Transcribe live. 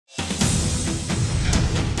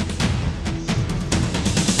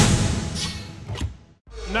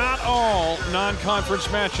non-conference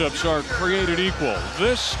matchups are created equal.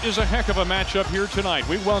 This is a heck of a matchup here tonight.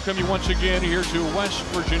 We welcome you once again here to West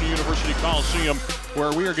Virginia University Coliseum,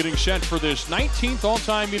 where we are getting set for this 19th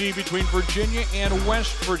all-time meeting between Virginia and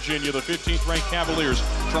West Virginia. The 15th ranked Cavaliers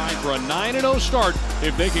trying for a 9-0 start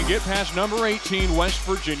if they can get past number 18 West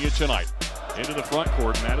Virginia tonight. Into the front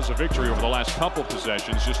court, and that is a victory over the last couple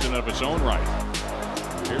possessions just in and of its own right.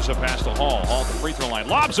 Here's a pass to Hall. Hall at the free throw line.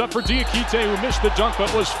 Lobs up for Diakite, who missed the dunk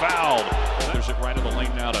but was fouled. There's it right in the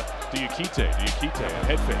lane now to Diakite. Diakite, a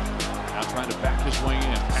head fake. Now trying to back his way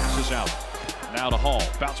in. Passes out. Now to Hall.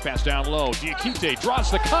 Bounce pass down low. Diakite draws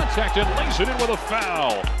the contact and lays it in with a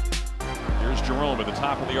foul. Here's Jerome at the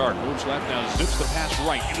top of the arc. Moves left now. Zips the pass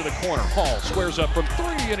right into the corner. Hall squares up from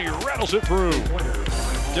three and he rattles it through.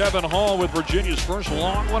 Devin Hall with Virginia's first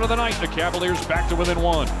long one of the night. The Cavaliers back to within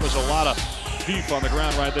one. There's a lot of beef on the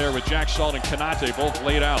ground right there with Jack Salt and Konate both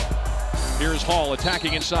laid out. Here's Hall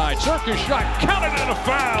attacking inside. Circus shot counted and a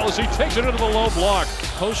foul as he takes it into the low block.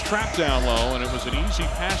 Post trap down low, and it was an easy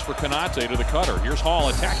pass for Konate to the cutter. Here's Hall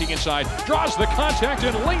attacking inside, draws the contact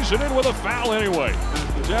and lays it in with a foul anyway.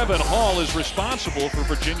 Devin Hall is responsible for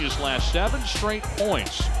Virginia's last 7 straight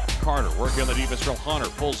points. Carter working on the defense from Hunter,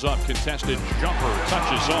 pulls up, contested jumper,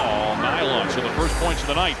 touches all, nylon. So the first points of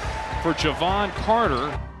the night for Javon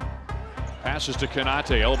Carter. Passes to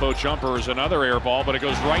Konate, elbow jumper is another air ball, but it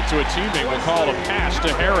goes right to a teammate. We'll call it a pass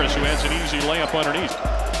to Harris, who has an easy layup underneath.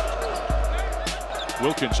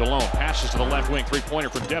 Wilkins alone, passes to the left wing, three-pointer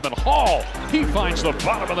from Devin Hall. He finds the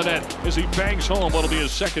bottom of the net as he bangs home what'll be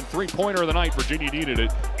his second three-pointer of the night. Virginia needed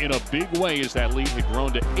it in a big way as that lead had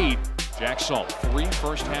grown to 8. Jack Salt, 3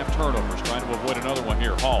 first-half turnovers, trying to avoid another one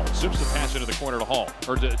here. Hall zips the pass into the corner to Hall,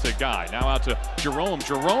 or to Guy. Now out to Jerome.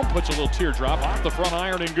 Jerome puts a little teardrop off the front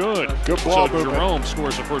iron and good. Good ball so movement. Jerome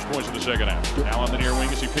scores the first points of the second half. Now on the near wing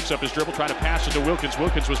as he picks up his dribble, trying to pass it to Wilkins.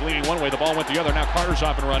 Wilkins was leaning one way, the ball went the other. Now Carter's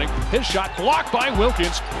off and running. His shot blocked by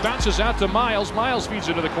Wilkins, bounces out to Miles. Miles feeds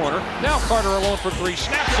into the corner. Now Carter alone for 3,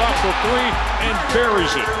 snaps off for 3 and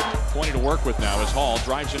buries it. Plenty to work with now as Hall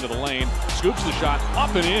drives into the lane, scoops the shot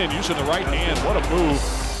up and in using the right hand. What a move.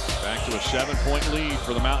 Back to a 7-point lead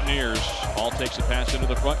for the Mountaineers. Hall takes the pass into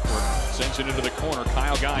the front court, sends it into the corner.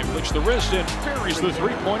 Kyle Guy flicks the wrist and buries the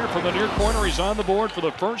three-pointer from the near corner. He's on the board for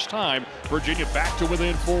the first time. Virginia back to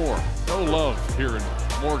within 4. No love here in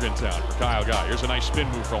Morgantown for Kyle Guy. Here's a nice spin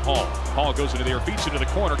move from Hall. Hall goes into the air, feeds into the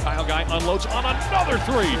corner. Kyle Guy unloads on another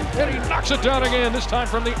 3, and he knocks it down again, this time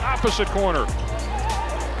from the opposite corner.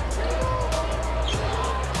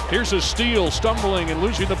 Here's a steal, stumbling and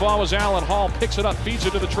losing the ball as Allen. Hall picks it up, feeds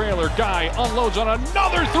it to the trailer. Guy unloads on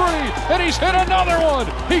another 3, and he's hit another one.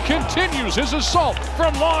 He continues his assault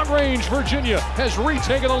from long range. Virginia has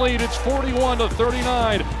retaken the lead. It's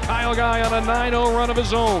 41-39. Kyle Guy on a 9-0 run of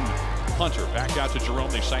his own. Hunter back out to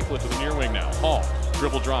Jerome. They cycle it to the near wing now. Hall,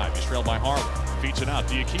 dribble drive. He's trailed by Harlan. Feeds it out.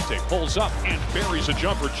 Diakite pulls up and buries a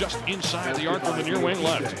jumper just inside the arc from the near wing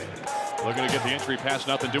left. Looking to get the entry pass,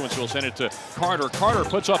 nothing doing, so he'll send it to Carter. Carter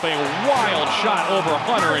puts up a wild shot over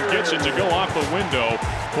Hunter and gets it to go off the window.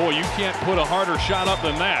 Boy, you can't put a harder shot up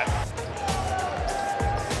than that.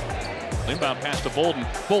 Inbound pass to Bolden.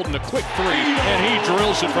 Bolden, a quick 3, and he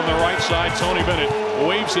drills it from the right side. Tony Bennett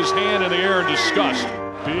waves his hand in the air in disgust.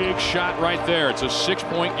 Big shot right there. It's a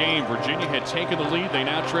 6-point game. Virginia had taken the lead. They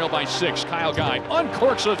now trail by 6. Kyle Guy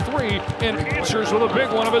uncorks a 3 and answers with a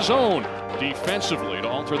big one of his own. Defensively to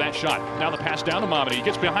alter that shot. Now the pass down to Mamadi. He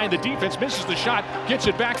gets behind the defense, misses the shot, gets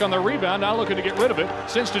it back on the rebound. Now looking to get rid of it.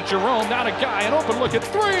 Sends to Jerome. Now to Guy. An open look at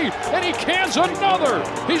 3, and he cans another.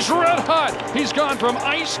 He's red hot. He's gone from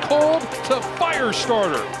ice cold to fire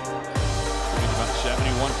starter. About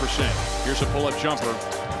 71%. Here's a pull-up jumper.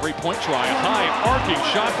 3-point try, a high arcing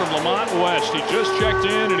shot from Lamont West. He just checked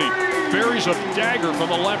in and he buries a dagger from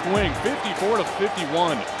the left wing,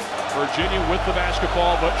 54-51. Virginia with the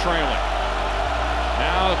basketball but trailing.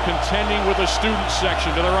 Now contending with the student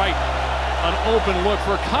section to the right. An open look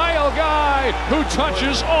for Kyle Guy, who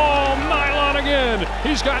touches all nylon again.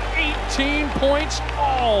 He's got 18 points,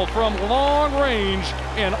 all from long range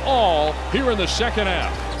and all here in the second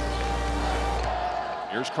half.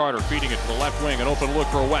 Here's Carter feeding it to the left wing. An open look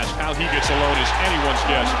for West. How he gets alone is anyone's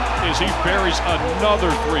guess as he buries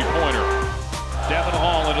another three-pointer. Devin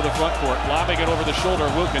Hall into the front court, lobbing it over the shoulder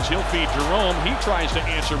of Wilkins. He'll feed Jerome. He tries to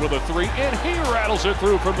answer with a 3, and he rattles it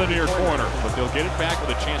through from the near corner. But they'll get it back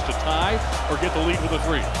with a chance to tie or get the lead with a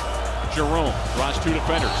 3. Jerome draws 2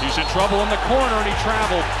 defenders. He's in trouble in the corner, and he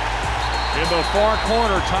traveled. In the far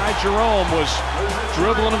corner, Ty Jerome was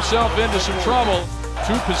dribbling himself into some trouble.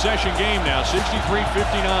 2-possession game now,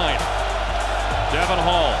 63-59. Devin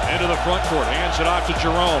Hall into the front court, hands it off to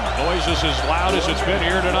Jerome. Noise is as loud as it's been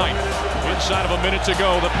here tonight. Inside of a minute to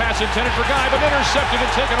go, the pass intended for Guy, but intercepted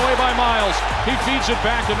and taken away by Miles. He feeds it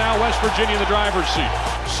back, and now West Virginia in the driver's seat.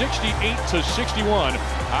 68-61,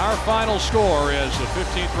 our final score as the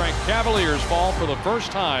 15th ranked Cavaliers fall for the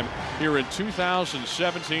first time here in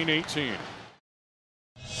 2017-18.